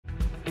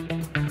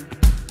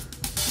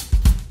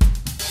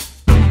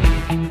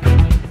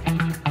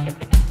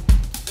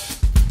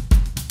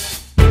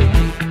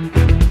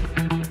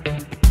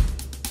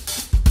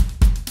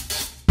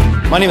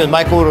My name is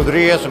Michael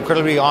Rodriguez. I'm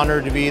incredibly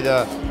honored to be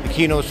the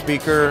keynote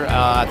speaker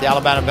at the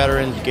Alabama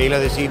Veterans Gala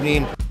this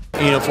evening.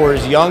 You know, for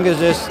as young as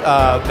this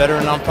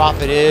veteran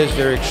nonprofit is,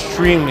 they're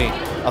extremely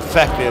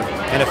effective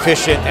and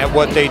efficient at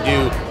what they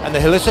do. And the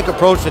holistic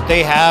approach that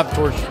they have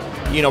towards,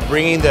 you know,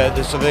 bringing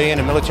the civilian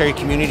and military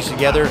communities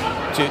together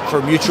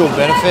for mutual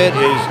benefit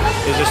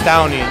is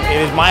astounding.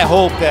 It is my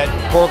hope that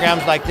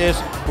programs like this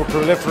will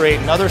proliferate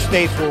and other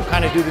states will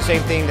kind of do the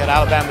same thing that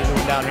Alabama is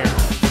doing down here.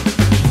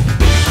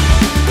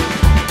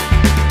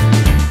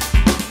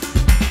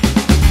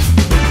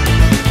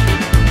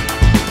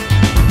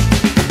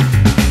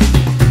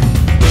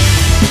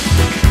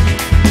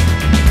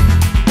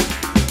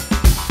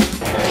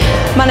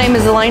 My name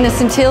is Elena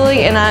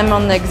Santilli, and I'm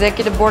on the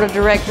Executive Board of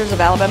Directors of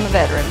Alabama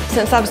Veterans.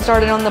 Since I've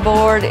started on the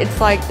board, it's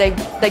like they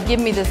give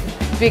me this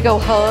big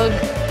old hug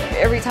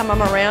every time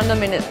I'm around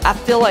them, and I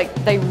feel like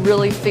they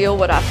really feel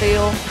what I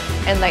feel,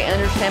 and they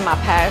understand my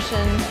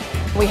passion.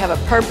 We have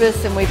a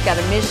purpose, and we've got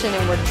a mission,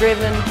 and we're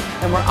driven,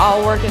 and we're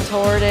all working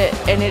toward it,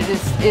 and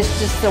it's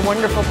just a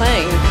wonderful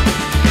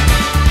thing.